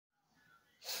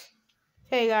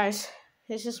Hey guys,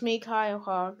 this is me, Kyle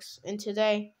Hawks, and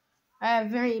today I have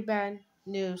very bad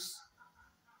news.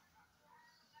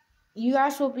 You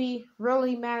guys will be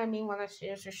really mad at me when I say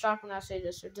this, or shocked when I say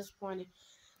this, or disappointed.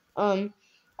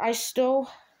 I stole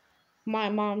my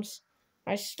mom's.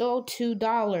 I stole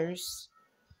 $2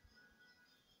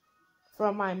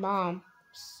 from my mom's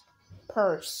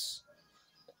purse.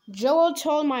 Joel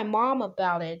told my mom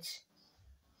about it.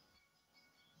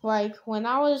 Like when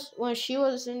she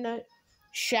was in the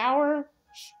shower,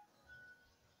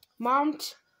 my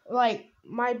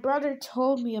brother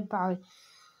told me about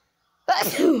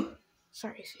it.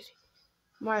 Sorry, excuse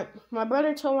me. My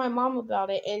brother told my mom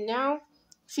about it, and now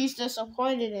she's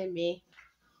disappointed in me.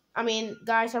 I mean,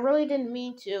 guys, I really didn't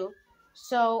mean to.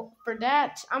 So for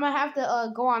that, I'm gonna have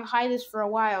to go on hiatus for a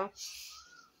while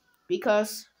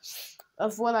because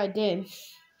of what I did.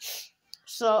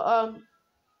 So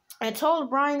I told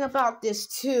Brian about this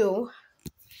too,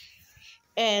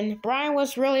 and Brian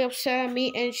was really upset at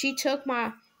me, and he took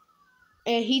my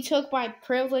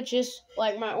privileges,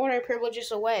 like my ordinary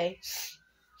privileges, away.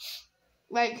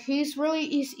 Like he's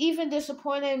even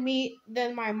disappointed in me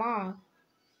than my mom.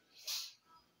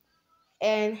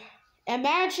 And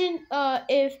imagine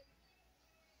if,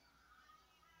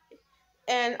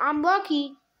 and I'm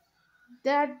lucky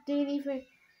that didn't even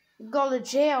go to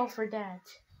jail for that.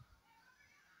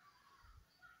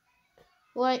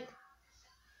 Like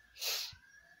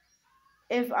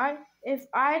if I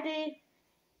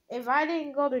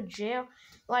didn't go to jail,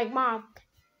 like mom,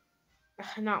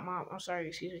 not mom. I'm sorry,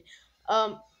 excuse me.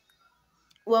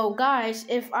 Well, guys,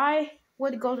 if I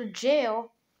would go to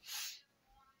jail,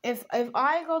 if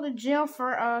I go to jail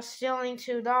for stealing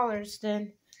 $2,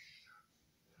 then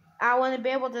I wouldn't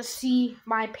be able to see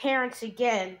my parents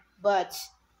again. But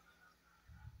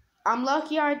I'm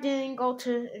lucky I didn't go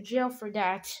to jail for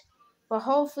that. But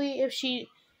hopefully, if she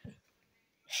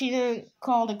didn't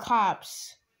call the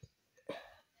cops.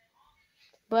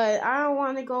 But I don't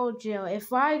want to go to jail.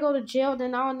 If I go to jail,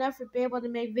 then I'll never be able to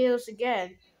make videos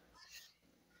again.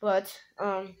 But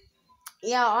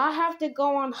yeah, I'll have to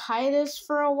go on hiatus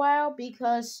for a while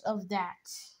because of that.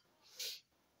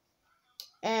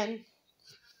 And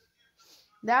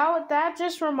that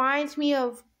just reminds me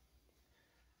of,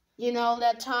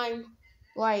 that time,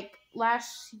 like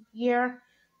last year,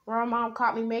 where my mom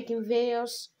caught me making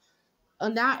videos,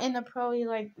 not inappropriate,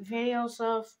 like videos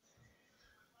of,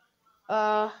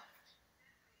 of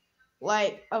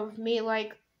me,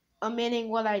 like, omitting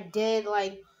what I did,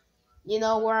 like,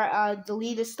 where I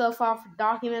deleted stuff off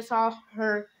documents off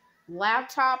her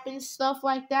laptop and stuff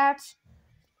like that.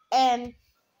 And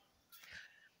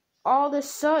all of a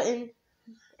sudden,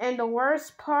 and the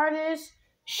worst part is,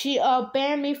 she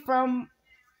banned me from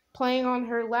playing on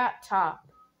her laptop.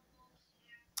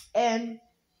 And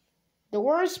the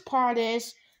worst part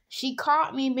is, she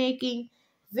caught me making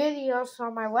videos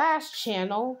on my last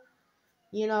channel,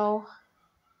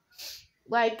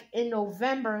 like in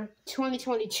November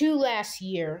 2022 last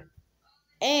year.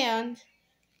 And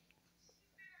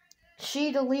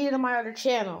she deleted my other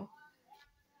channel.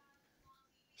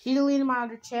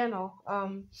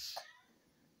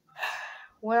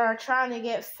 We're trying to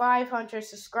get 500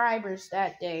 subscribers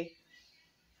that day.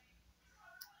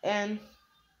 And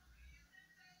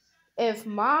if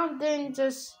mom didn't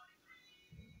just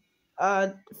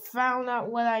found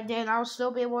out what I did, I would still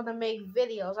be able to make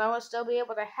videos. I would still be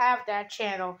able to have that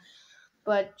channel.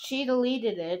 But she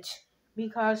deleted it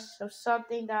because of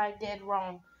something that I did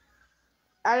wrong.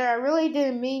 I really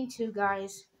didn't mean to,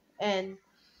 guys. And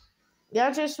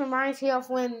that just reminds me of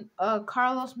when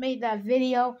Carlos made that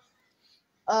video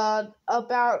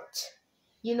about,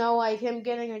 like him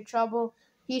getting in trouble.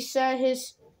 He said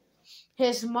his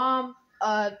mom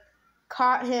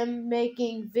caught him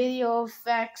making video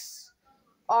effects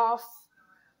on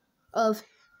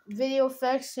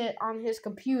his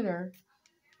computer,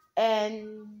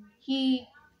 and he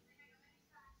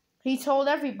told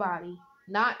everybody.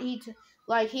 Not he t-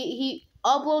 like he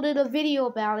uploaded a video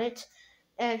about it,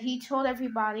 and he told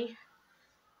everybody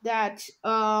that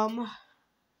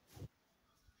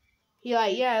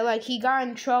he got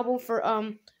in trouble for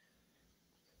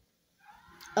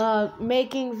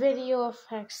making video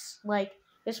effects. Like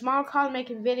his mom caught him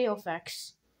making video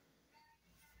effects.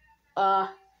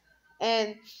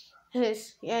 And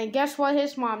guess what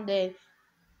his mom did?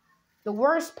 The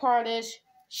worst part is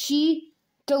she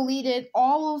deleted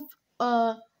all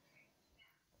of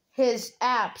his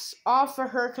apps off of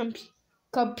her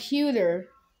computer.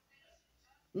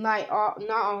 Not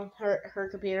on her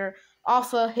computer,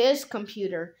 off of his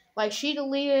computer. Like she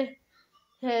deleted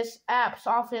his apps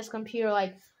off his computer,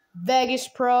 like Vegas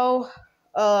Pro,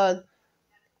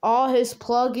 all his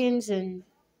plugins and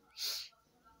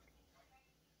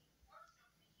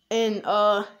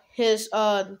his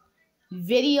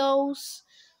videos,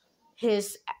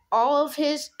 his all of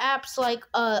his apps like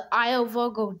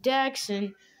iOvogo Dex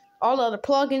and all of the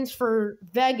plugins for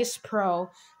Vegas Pro,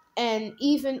 and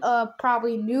even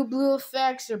probably New Blue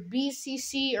Effects or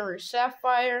BCC or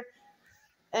Sapphire.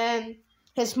 And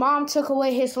his mom took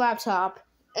away his laptop,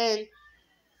 and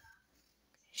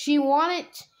she wanted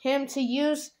him to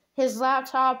use his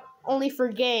laptop only for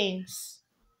games.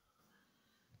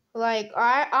 Like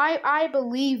I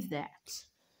believe that.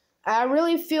 I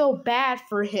really feel bad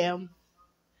for him.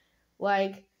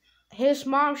 Like, his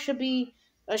mom should be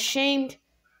ashamed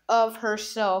of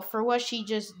herself for what she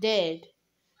just did.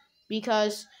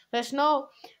 Because there's no,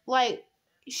 like,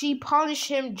 she punished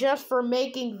him just for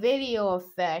making video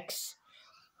effects.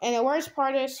 And the worst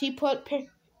part is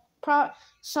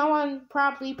someone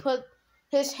probably put,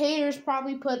 his haters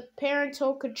probably put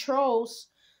parental controls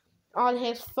on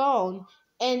his phone.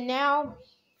 And now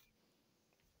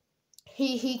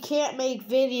he can't make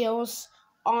videos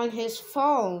on his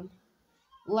phone.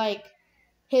 Like,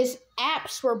 his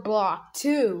apps were blocked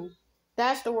too.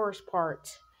 That's the worst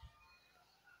part.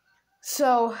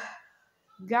 So,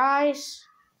 guys,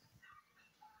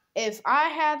 if I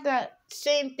had that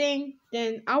same thing,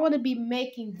 then I would be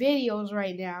making videos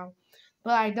right now.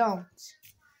 But I don't.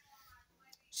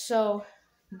 So,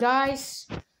 guys,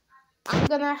 I'm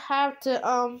gonna have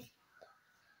to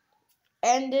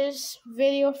end this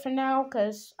video for now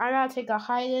because I gotta take a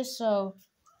hiatus. So,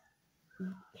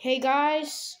 hey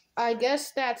guys, I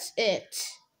guess that's it.